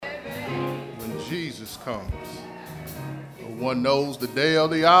Jesus comes. No one knows the day or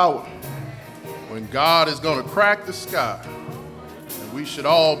the hour when God is going to crack the sky. And we should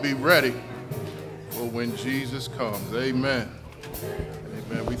all be ready for when Jesus comes. Amen.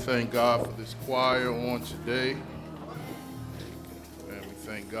 Amen. We thank God for this choir on today. And we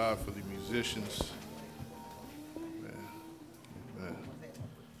thank God for the musicians. Amen. Amen.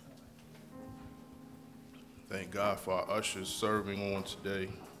 Thank God for our ushers serving on today.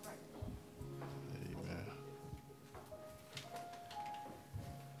 Amen.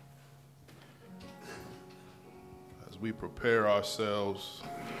 As we prepare ourselves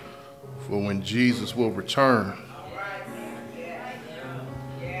for when Jesus will return,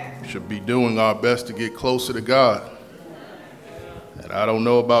 we should be doing our best to get closer to God. And I don't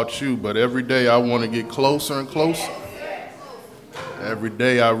know about you, but every day I want to get closer and closer. Every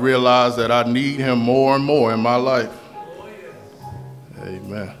day I realize that I need him more and more in my life.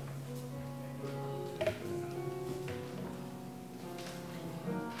 Amen.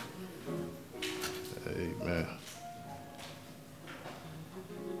 Amen.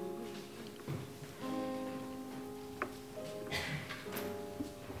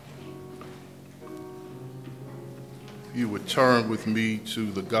 If you would turn with me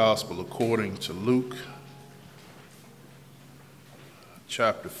to the Gospel according to Luke,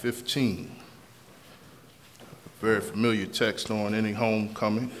 chapter 15. A very familiar text on any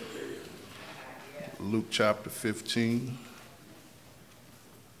homecoming. Luke chapter 15.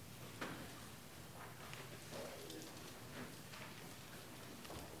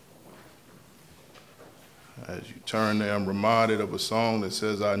 As you turn there, I'm reminded of a song that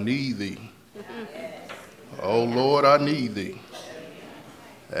says, I need thee. Oh Lord, I need thee.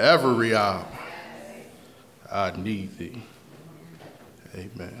 Every hour I need thee.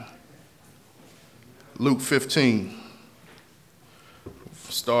 Amen. Luke 15,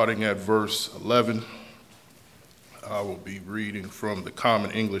 starting at verse 11, I will be reading from the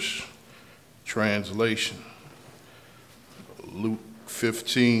Common English Translation. Luke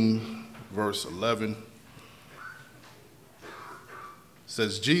 15, verse 11,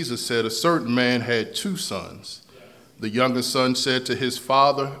 says, Jesus said, a certain man had two sons. The younger son said to his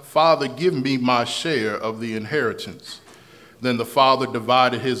father, Father, give me my share of the inheritance. Then the father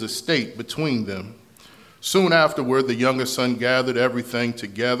divided his estate between them. Soon afterward, the younger son gathered everything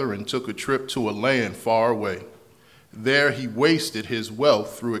together and took a trip to a land far away. There he wasted his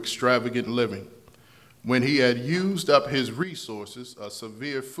wealth through extravagant living. When he had used up his resources, a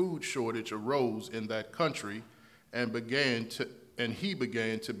severe food shortage arose in that country, and he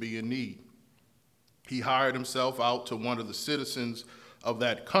began to be in need. He hired himself out to one of the citizens of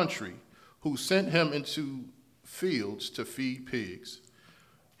that country, who sent him into fields to feed pigs.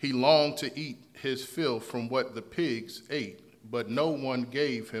 He longed to eat his fill from what the pigs ate, but no one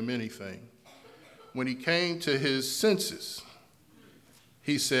gave him anything. When he came to his senses,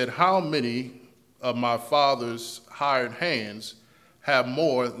 he said, how many of my father's hired hands have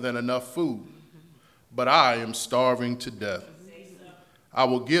more than enough food? But I am starving to death. I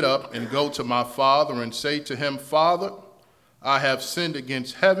will get up and go to my father and say to him, Father, I have sinned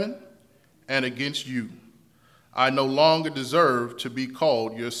against heaven and against you. I no longer deserve to be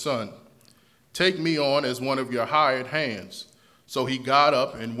called your son. Take me on as one of your hired hands. So he got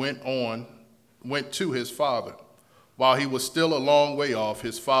up and went to his father. While he was still a long way off,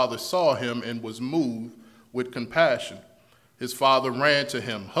 his father saw him and was moved with compassion. His father ran to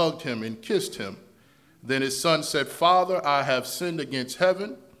him, hugged him, and kissed him. Then his son said, Father, I have sinned against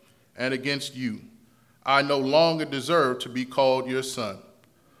heaven and against you. I no longer deserve to be called your son.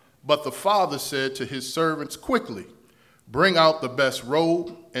 But the father said to his servants, quickly, bring out the best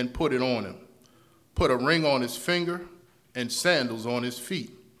robe and put it on him. Put a ring on his finger and sandals on his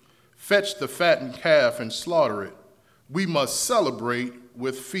feet. Fetch the fattened calf and slaughter it. We must celebrate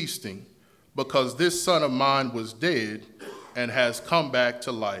with feasting, because this son of mine was dead and has come back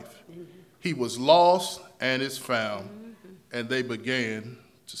to life. He was lost and is found, and they began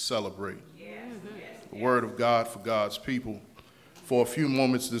to celebrate. The word of God for God's people. For a few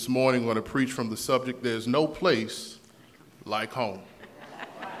moments this morning, I'm going to preach from the subject, there's no place like home.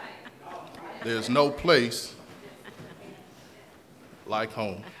 There's no place like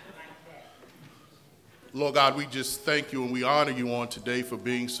home. Lord God, we just thank you and we honor you on today for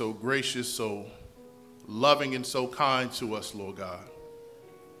being so gracious, so loving, and so kind to us, Lord God.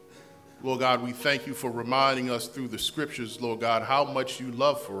 Lord God, we thank you for reminding us through the scriptures, Lord God, how much you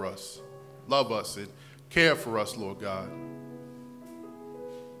love us and care for us, Lord God.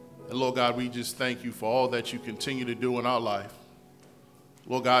 And Lord God, we just thank you for all that you continue to do in our life.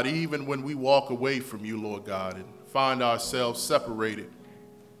 Lord God, even when we walk away from you, Lord God, and find ourselves separated,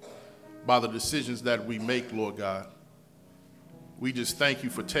 by the decisions that we make, Lord God. We just thank you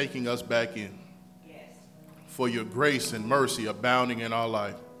for taking us back in, for your grace and mercy abounding in our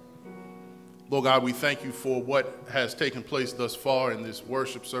life. Lord God, we thank you for what has taken place thus far in this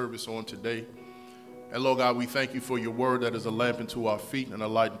worship service on today. And Lord God, we thank you for your word that is a lamp unto our feet and a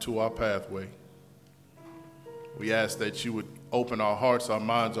light unto our pathway. We ask that you would open our hearts, our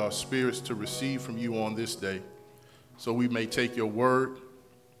minds, our spirits to receive from you on this day, so we may take your word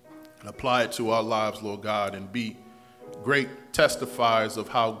and apply it to our lives, Lord God, and be great testifiers of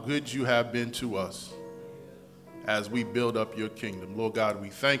how good you have been to us as we build up your kingdom. Lord God, we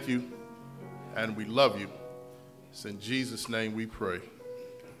thank you and we love you. It's in Jesus' name we pray.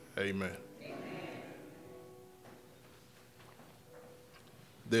 Amen.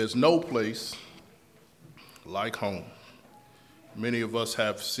 There's no place like home. Many of us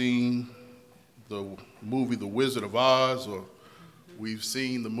have seen the movie The Wizard of Oz, or we've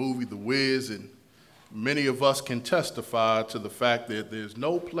seen the movie The Wiz, and many of us can testify to the fact that there's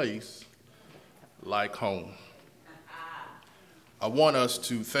no place like home. I want us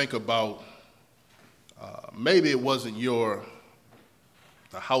to think about maybe it wasn't the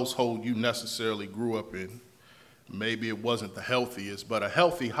household you necessarily grew up in. Maybe it wasn't the healthiest, but a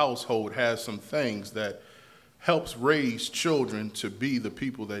healthy household has some things that helps raise children to be the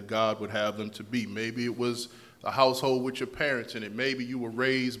people that God would have them to be. Maybe it was a household with your parents in it. Maybe you were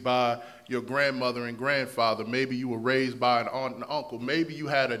raised by your grandmother and grandfather. Maybe you were raised by an aunt and uncle. Maybe you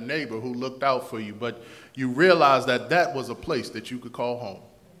had a neighbor who looked out for you, but you realized that that was a place that you could call home.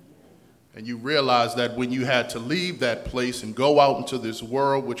 And you realized that when you had to leave that place and go out into this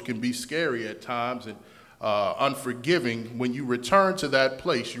world, which can be scary at times and unforgiving, when you return to that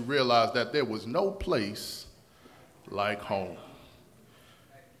place, you realize that there was no place like home.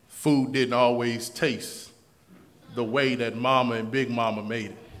 Food didn't always taste the way that Mama and Big Mama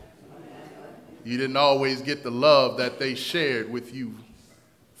made it. You didn't always get the love that they shared with you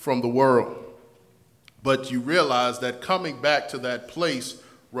from the world. But you realized that coming back to that place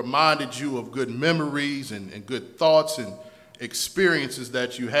reminded you of good memories and good thoughts and experiences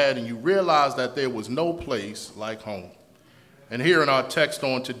that you had, and you realized that there was no place like home. And here in our text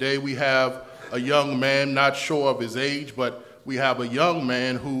on today, we have a young man, not sure of his age, but we have a young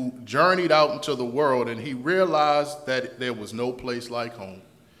man who journeyed out into the world, and he realized that there was no place like home.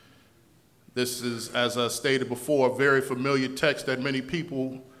 This is, as I stated before, a very familiar text that many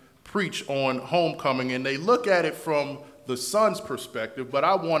people preach on homecoming, and they look at it from the son's perspective, but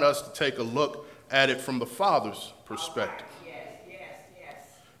I want us to take a look at it from the father's perspective.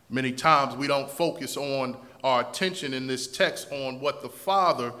 Many times we don't focus on our attention in this text on what the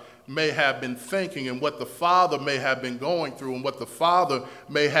father may have been thinking and what the father may have been going through and what the father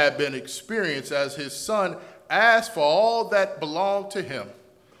may have been experiencing as his son asked for all that belonged to him,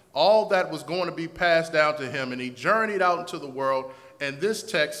 all that was going to be passed down to him, and he journeyed out into the world. And this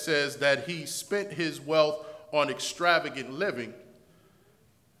text says that he spent his wealth on extravagant living.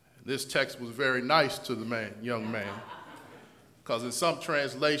 This text was very nice to the young man. Because in some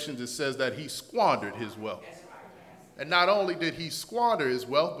translations it says that he squandered his wealth. And not only did he squander his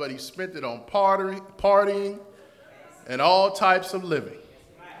wealth, but he spent it on partying and all types of living.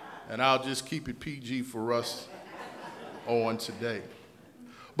 And I'll just keep it PG for us on today.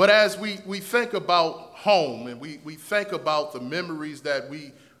 But as we think about home and we think about the memories that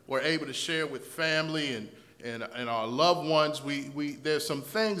we were able to share with family and our loved ones, there's some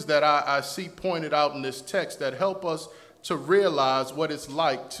things that I see pointed out in this text that help us to realize what it's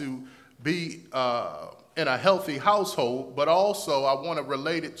like to be in a healthy household, but also I want to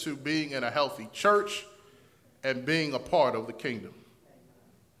relate it to being in a healthy church and being a part of the kingdom.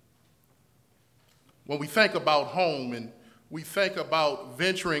 When we think about home and we think about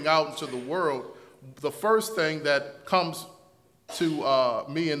venturing out into the world, the first thing that comes to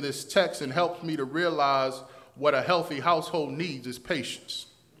me in this text and helps me to realize what a healthy household needs is patience.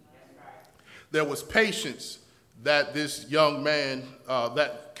 There was patience that this young man,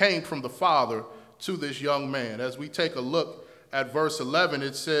 that came from the father to this young man. As we take a look at verse 11,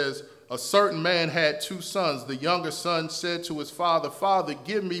 it says, a certain man had two sons. The younger son said to his father, Father,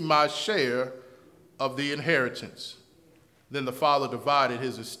 give me my share of the inheritance. Then the father divided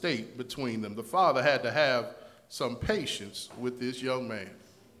his estate between them. The father had to have some patience with this young man.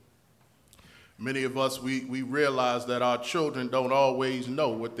 Many of us, we realize that our children don't always know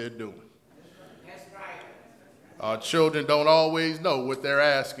what they're doing. Our children don't always know what they're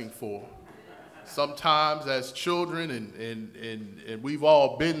asking for. Sometimes as children, and we've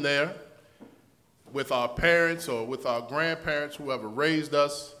all been there with our parents or with our grandparents, whoever raised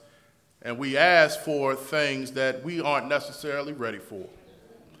us, and we ask for things that we aren't necessarily ready for.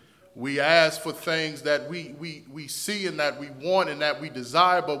 We ask for things that we see and that we want and that we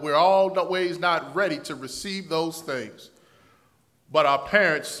desire, but we're always not ready to receive those things. But our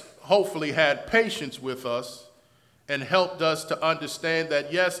parents hopefully had patience with us and helped us to understand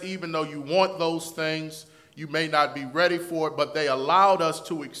that, yes, even though you want those things, you may not be ready for it, but they allowed us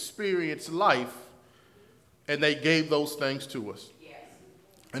to experience life, and they gave those things to us. Yes.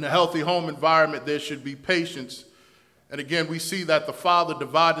 In a healthy home environment, there should be patience. And again, we see that the father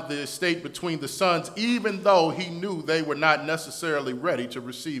divided the estate between the sons, even though he knew they were not necessarily ready to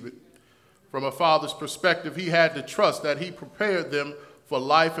receive it. From a father's perspective, he had to trust that he prepared them for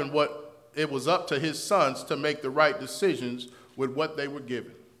life, and what it was up to his sons to make the right decisions with what they were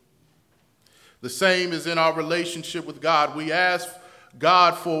given. The same is in our relationship with God. We ask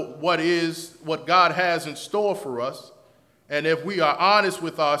God for what God has in store for us. And if we are honest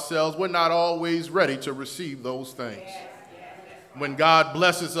with ourselves, we're not always ready to receive those things. When God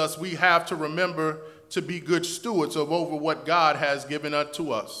blesses us, we have to remember to be good stewards over what God has given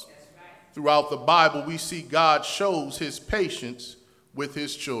unto us. Throughout the Bible, we see God shows his patience with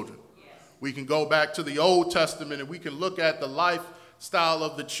his children. We can go back to the Old Testament and we can look at the lifestyle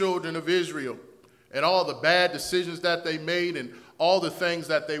of the children of Israel and all the bad decisions that they made and all the things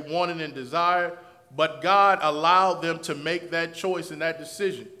that they wanted and desired. But God allowed them to make that choice and that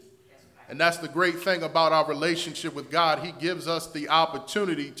decision. And that's the great thing about our relationship with God. He gives us the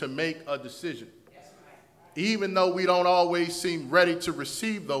opportunity to make a decision. Even though we don't always seem ready to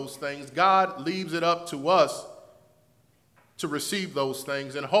receive those things, God leaves it up to us to receive those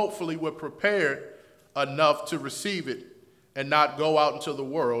things. And hopefully we're prepared enough to receive it and not go out into the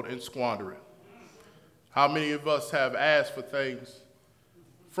world and squander it. How many of us have asked for things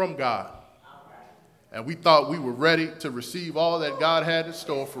from God, and we thought we were ready to receive all that God had in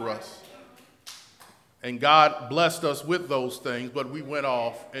store for us? And God blessed us with those things, but we went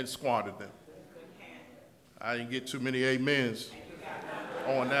off and squandered them. I didn't get too many amens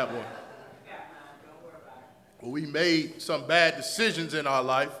on that one. Well, we made some bad decisions in our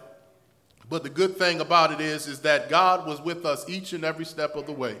life, but the good thing about it is that God was with us each and every step of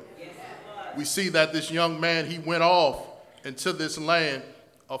the way. We see that this young man, he went off into this land,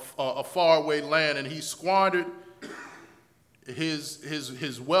 a faraway land, and he squandered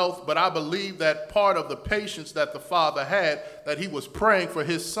his wealth. But I believe that part of the patience that the father had, that he was praying for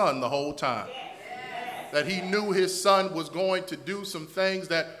his son the whole time. That he knew his son was going to do some things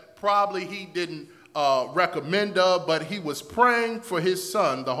that probably he didn't recommend of, but he was praying for his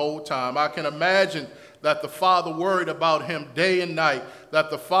son the whole time. I can imagine that the father worried about him day and night, that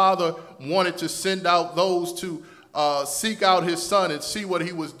the father wanted to send out those to seek out his son and see what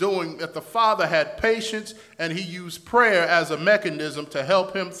he was doing, that the father had patience and he used prayer as a mechanism to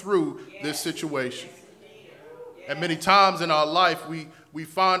help him through this situation. And many times in our life, we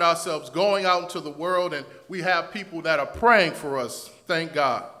find ourselves going out into the world and we have people that are praying for us, thank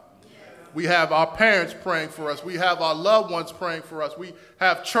God. We have our parents praying for us. We have our loved ones praying for us. We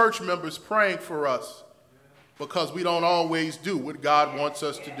have church members praying for us, because we don't always do what God wants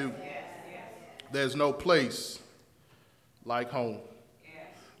us to do. There's no place like home.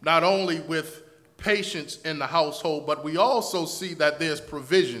 Not only with patience in the household, but we also see that there's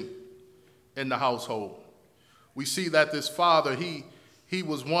provision in the household. We see that this father, he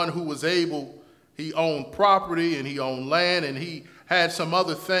was one who was able, he owned property and he owned land and he had some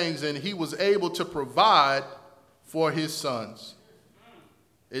other things, and he was able to provide for his sons.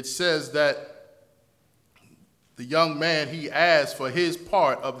 It says that the young man, he asked for his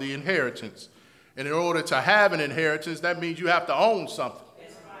part of the inheritance. And in order to have an inheritance, that means you have to own something.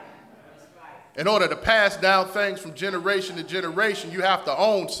 That's right. In order to pass down things from generation to generation, you have to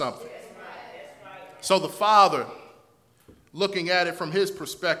own something. That's right. So the father, looking at it from his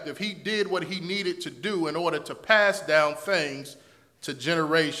perspective, he did what he needed to do in order to pass down things to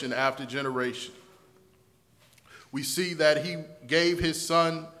generation after generation. We see that he gave his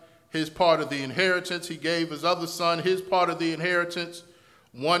son his part of the inheritance. He gave his other son his part of the inheritance.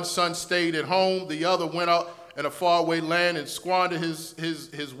 One son stayed at home. The other went out in a faraway land and squandered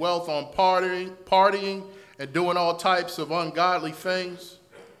his wealth on partying and doing all types of ungodly things.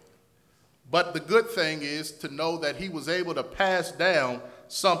 But the good thing is to know that he was able to pass down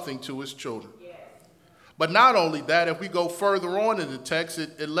something to his children. But not only that, if we go further on in the text,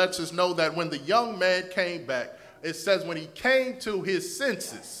 it lets us know that when the young man came back, it says when he came to his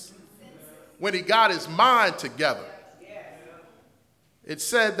senses, when he got his mind together, it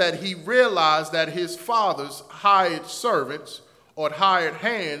said that he realized that his father's hired servants or hired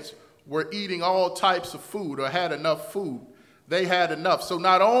hands were eating all types of food or had enough food. They had enough. So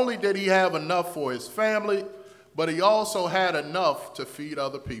not only did he have enough for his family, but he also had enough to feed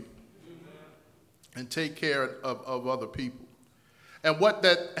other people. and take care of other people. And what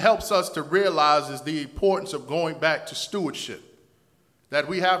that helps us to realize is the importance of going back to stewardship, that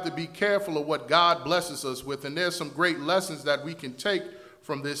we have to be careful of what God blesses us with. And there's some great lessons that we can take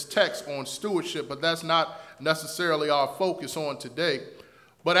from this text on stewardship, but that's not necessarily our focus on today.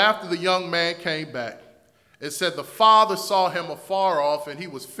 But after the young man came back, it said the father saw him afar off, and he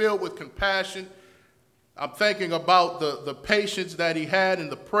was filled with compassion. I'm thinking about the patience that he had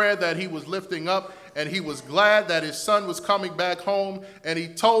and the prayer that he was lifting up, and he was glad that his son was coming back home, and he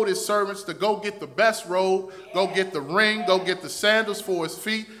told his servants to go get the best robe, go get the ring, go get the sandals for his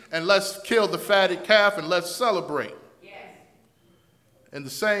feet, and let's kill the fatted calf and let's celebrate. And the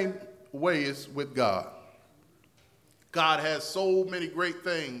same way is with God. God has so many great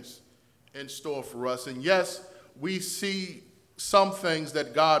things in store for us. And yes, we see some things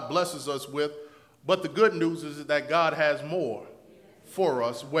that God blesses us with, but the good news is that God has more for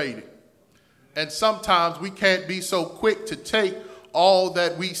us waiting. And sometimes we can't be so quick to take all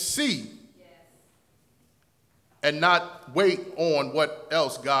that we see and not wait on what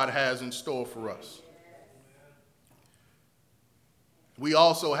else God has in store for us. We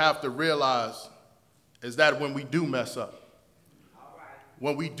also have to realize is that when we do mess up,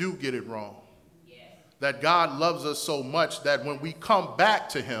 when we do get it wrong, that God loves us so much that when we come back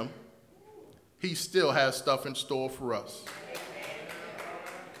to him, he still has stuff in store for us.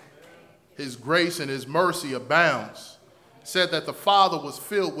 His grace and his mercy abounds. Said that the father was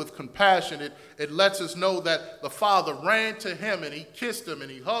filled with compassion. It lets us know that the father ran to him and he kissed him and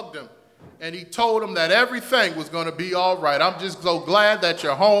he hugged him. And he told him that everything was going to be all right. I'm just so glad that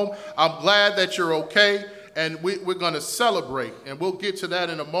you're home. I'm glad that you're okay. And we're going to celebrate. And we'll get to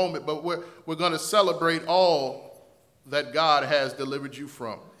that in a moment. But we're going to celebrate all that God has delivered you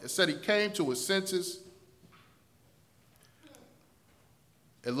from. It said he came to his senses.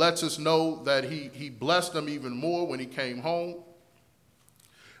 It lets us know that he blessed them even more when he came home.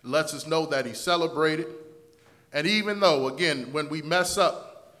 It lets us know that he celebrated. And even though, again, when we mess up,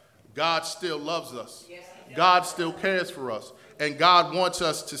 God still loves us. God still cares for us. And God wants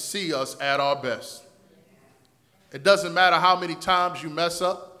us to see us at our best. It doesn't matter how many times you mess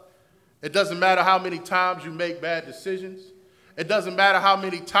up. It doesn't matter how many times you make bad decisions. It doesn't matter how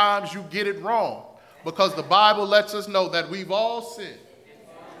many times you get it wrong. Because the Bible lets us know that we've all sinned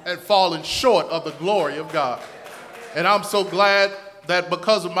and fallen short of the glory of God. And I'm so glad that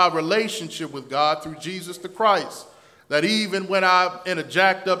because of my relationship with God through Jesus the Christ, that even when I'm in a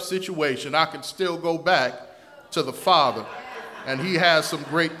jacked up situation, I can still go back to the Father, and he has some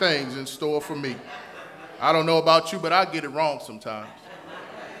great things in store for me. I don't know about you, but I get it wrong sometimes.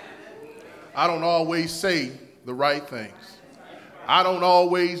 I don't always say the right things. I don't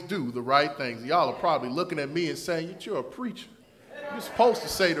always do the right things. Y'all are probably looking at me and saying, you're a preacher. You're supposed to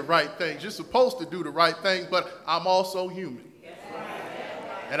say the right things. You're supposed to do the right things, but I'm also human.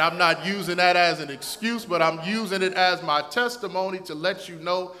 And I'm not using that as an excuse, but I'm using it as my testimony to let you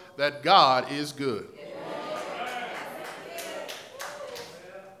know that God is good.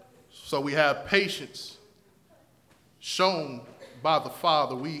 So we have patience shown by the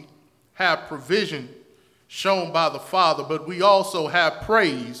Father. We have provision shown by the Father, but we also have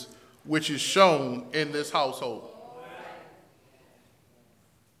praise which is shown in this household.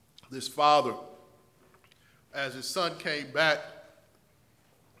 This father, as his son came back,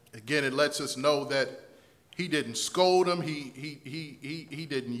 again, it lets us know that he didn't scold him, he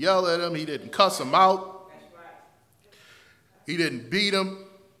didn't yell at him, he didn't cuss him out, he didn't beat him,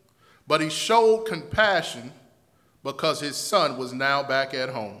 but he showed compassion because his son was now back at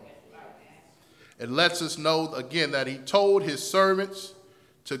home. It lets us know, again, that he told his servants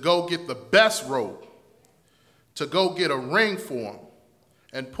to go get the best robe, to go get a ring for him,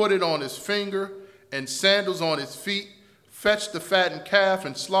 and put it on his finger and sandals on his feet, fetch the fattened calf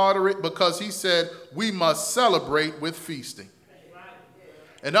and slaughter it, because he said, we must celebrate with feasting.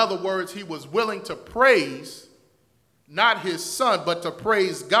 In other words, he was willing to praise not his son, but to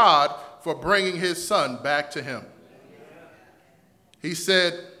praise God for bringing his son back to him. He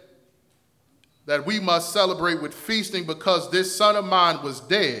said that we must celebrate with feasting because this son of mine was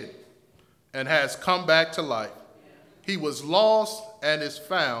dead and has come back to life. He was lost and is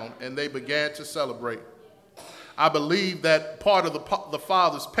found, and they began to celebrate. I believe that part of the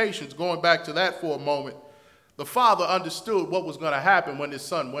father's patience, going back to that for a moment, the father understood what was going to happen when his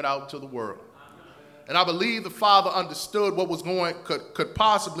son went out into the world. And I believe the father understood what was could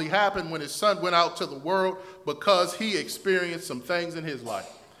possibly happen when his son went out to the world, because he experienced some things in his life.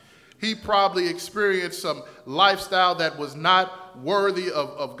 He probably experienced some lifestyle that was not worthy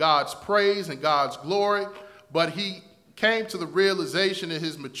of God's praise and God's glory, but he came to the realization in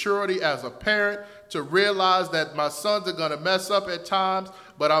his maturity as a parent to realize that my sons are going to mess up at times,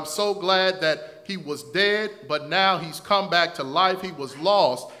 but I'm so glad that he was dead, but now he's come back to life. He was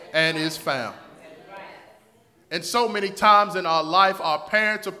lost and is found. And so many times in our life, our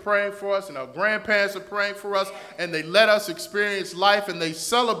parents are praying for us and our grandparents are praying for us, and they let us experience life, and they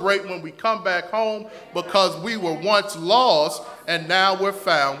celebrate when we come back home because we were once lost and now we're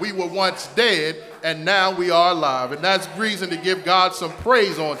found. We were once dead and now we are alive. And that's reason to give God some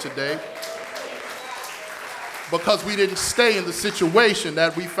praise on today, because we didn't stay in the situation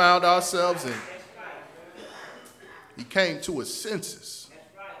that we found ourselves in. He came to his senses.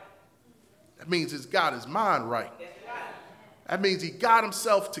 That means he's got his mind right. That means he got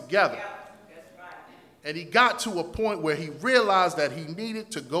himself together. And he got to a point where he realized that he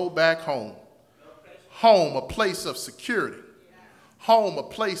needed to go back home. Home, a place of security. Home, a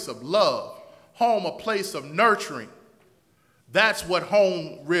place of love. Home, a place of nurturing. That's what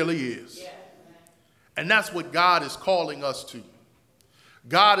home really is. And that's what God is calling us to.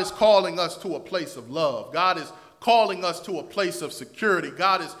 God is calling us to a place of love. God is calling us to a place of security.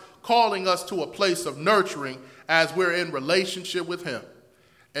 God is calling us to a place of nurturing as we're in relationship with him.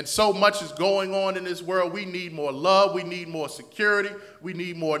 And so much is going on in this world. We need more love. We need more security. We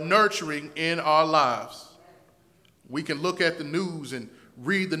need more nurturing in our lives. We can look at the news and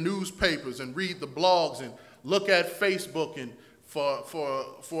read the newspapers and read the blogs and look at Facebook, and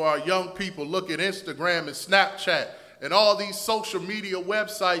for our young people, look at Instagram and Snapchat and all these social media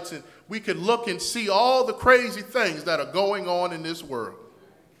websites, and we can look and see all the crazy things that are going on in this world.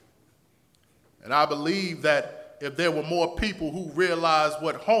 And I believe that if there were more people who realized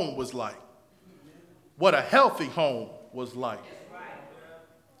what home was like, what a healthy home was like,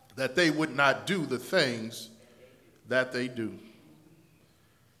 that they would not do the things that they do.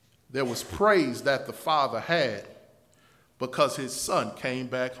 There was praise that the Father had because his son came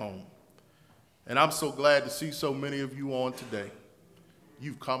back home. And I'm so glad to see so many of you on today.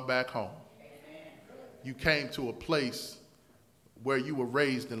 You've come back home. You came to a place where you were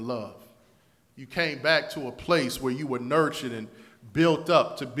raised in love. You came back to a place where you were nurtured and built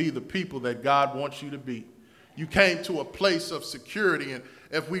up to be the people that God wants you to be. You came to a place of security. And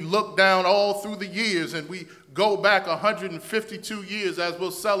if we look down all through the years and we go back 152 years, as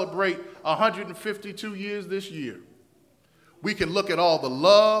we'll celebrate 152 years this year, we can look at all the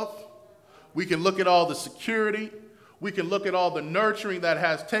love. We can look at all the security. We can look at all the nurturing that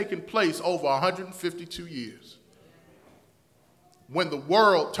has taken place over 152 years. When the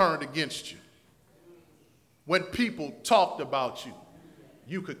world turned against you, when people talked about you,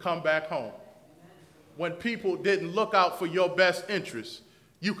 you could come back home. When people didn't look out for your best interests,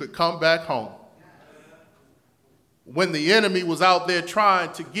 you could come back home. When the enemy was out there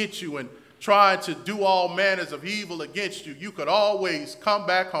trying to get you and trying to do all manners of evil against you, you could always come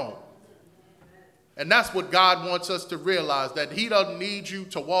back home. And that's what God wants us to realize, that he doesn't need you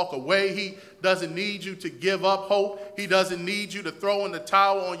to walk away. He doesn't need you to give up hope. He doesn't need you to throw in the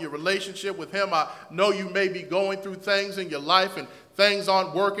towel on your relationship with him. I know you may be going through things in your life and things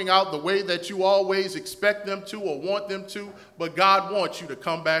aren't working out the way that you always expect them to or want them to, but God wants you to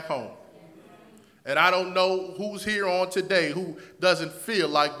come back home. And I don't know who's here on today who doesn't feel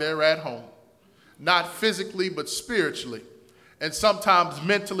like they're at home, not physically, but spiritually. And sometimes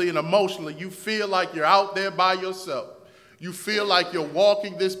mentally and emotionally, you feel like you're out there by yourself. You feel like you're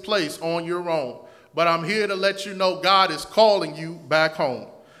walking this place on your own. But I'm here to let you know God is calling you back home.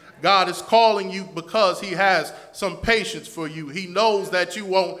 God is calling you because he has some patience for you. He knows that you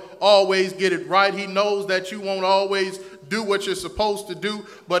won't always get it right. He knows that you won't always do what you're supposed to do.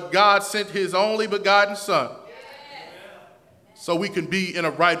 But God sent his only begotten son so we can be in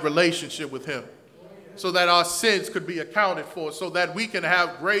a right relationship with him, so that our sins could be accounted for, so that we can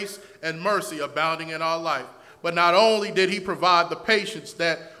have grace and mercy abounding in our life. But not only did he provide the patience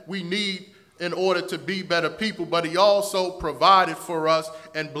that we need in order to be better people, but he also provided for us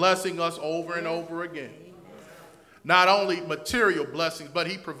and blessing us over and over again. Not only material blessings, but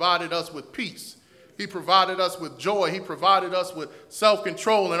he provided us with peace. He provided us with joy. He provided us with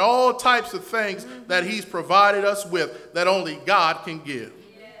self-control and all types of things that he's provided us with that only God can give.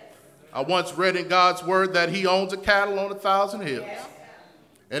 I once read in God's word that he owns a cattle on 1,000 hills.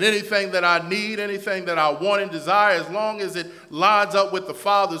 And anything that I need, anything that I want and desire, as long as it lines up with the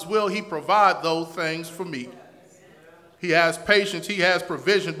Father's will, he provides those things for me. He has patience, he has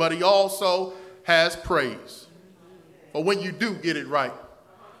provision, but he also has praise. But when you do get it right,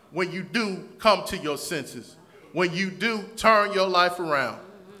 when you do come to your senses, when you do turn your life around,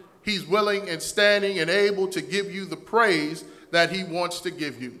 he's willing and standing and able to give you the praise that he wants to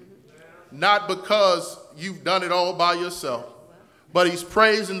give you. Not because you've done it all by yourself. But he's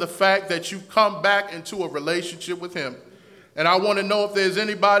praising the fact that you come back into a relationship with him. And I want to know if there's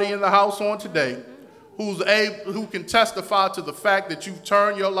anybody in the house on today who can testify to the fact that you've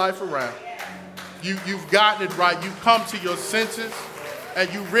turned your life around. You've gotten it right. You've come to your senses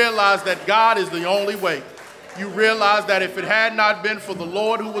and you realize that God is the only way. You realize that if it had not been for the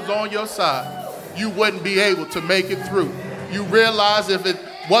Lord who was on your side, you wouldn't be able to make it through. You realize if it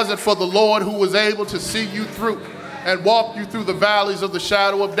wasn't for the Lord who was able to see you through and walk you through the valleys of the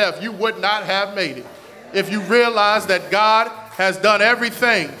shadow of death, you would not have made it. If you realize that God has done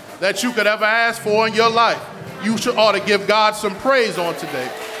everything that you could ever ask for in your life, you ought to give God some praise on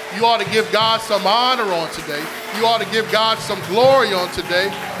today. You ought to give God some honor on today. You ought to give God some glory on today,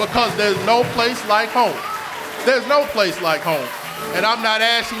 because there's no place like home. There's no place like home. And I'm not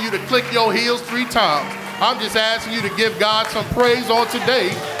asking you to click your heels 3 times. I'm just asking you to give God some praise on today,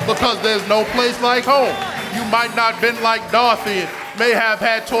 because there's no place like home. You might not have been like Dorothy and may have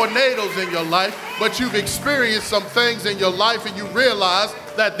had tornadoes in your life, but you've experienced some things in your life and you realize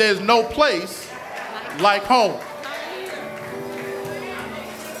that there's no place like home.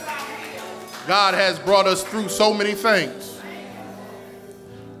 God has brought us through so many things.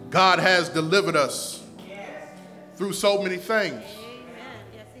 God has delivered us through so many things.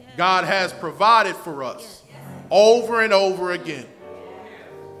 God has provided for us over and over again.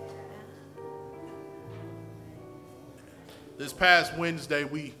 This past Wednesday,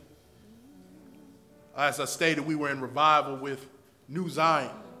 as I stated, we were in revival with New Zion.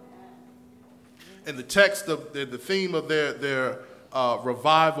 And the text of the theme of their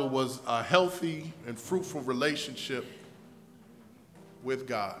revival was a healthy and fruitful relationship with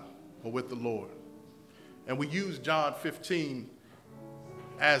God, or with the Lord. And we used John 15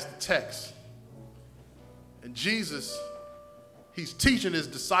 as the text. And Jesus, he's teaching his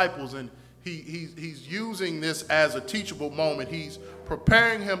disciples, and he's using this as a teachable moment. He's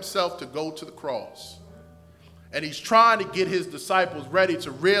preparing himself to go to the cross. And he's trying to get his disciples ready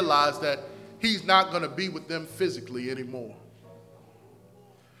to realize that he's not going to be with them physically anymore.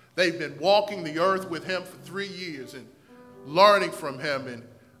 They've been walking the earth with him for 3 years and learning from him and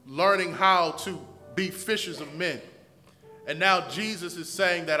learning how to be fishers of men. And now Jesus is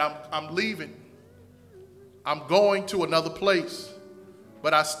saying that I'm leaving. I'm going to another place,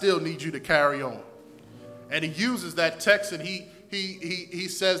 but I still need you to carry on. And he uses that text, and he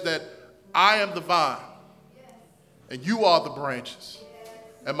says that I am the vine and you are the branches.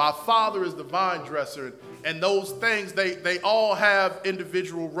 And my Father is the vine dresser. And those things, they all have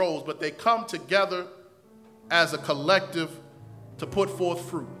individual roles, but they come together as a collective to put forth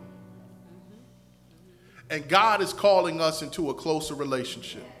fruit. And God is calling us into a closer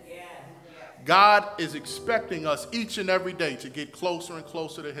relationship. God is expecting us each and every day to get closer and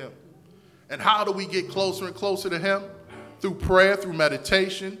closer to him. And how do we get closer and closer to him? Through prayer, through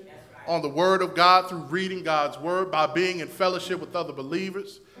meditation, on the word of God, through reading God's word, by being in fellowship with other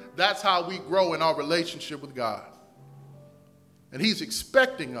believers. That's how we grow in our relationship with God. And he's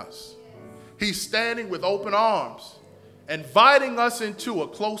expecting us. He's standing with open arms, inviting us into a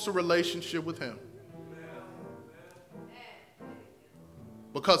closer relationship with him.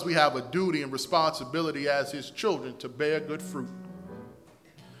 Because we have a duty and responsibility as his children to bear good fruit.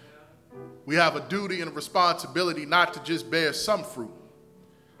 We have a duty and a responsibility not to just bear some fruit,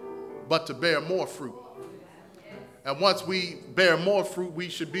 but to bear more fruit. And once we bear more fruit, we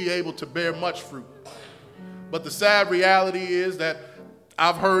should be able to bear much fruit. But the sad reality is that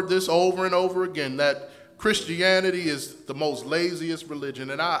I've heard this over and over again, that Christianity is the most laziest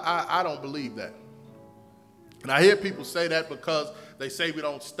religion, and I don't believe that. And I hear people say that because they say we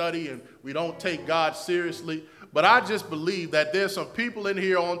don't study and we don't take God seriously. But I just believe that there's some people in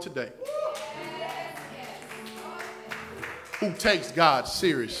here on today who takes God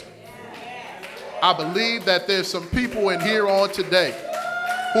seriously. I believe that there's some people in here on today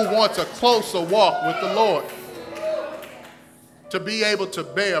who wants a closer walk with the Lord, to be able to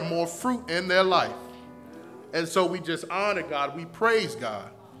bear more fruit in their life. And so we just honor God, we praise God.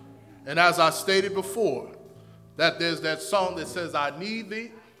 And as I stated before, that there's that song that says, I need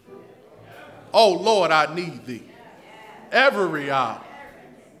thee. Oh Lord, I need thee. Every hour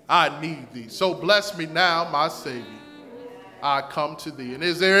I need thee. So bless me now, my Savior. I come to thee. And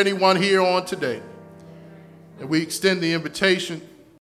is there anyone here on today? And we extend the invitation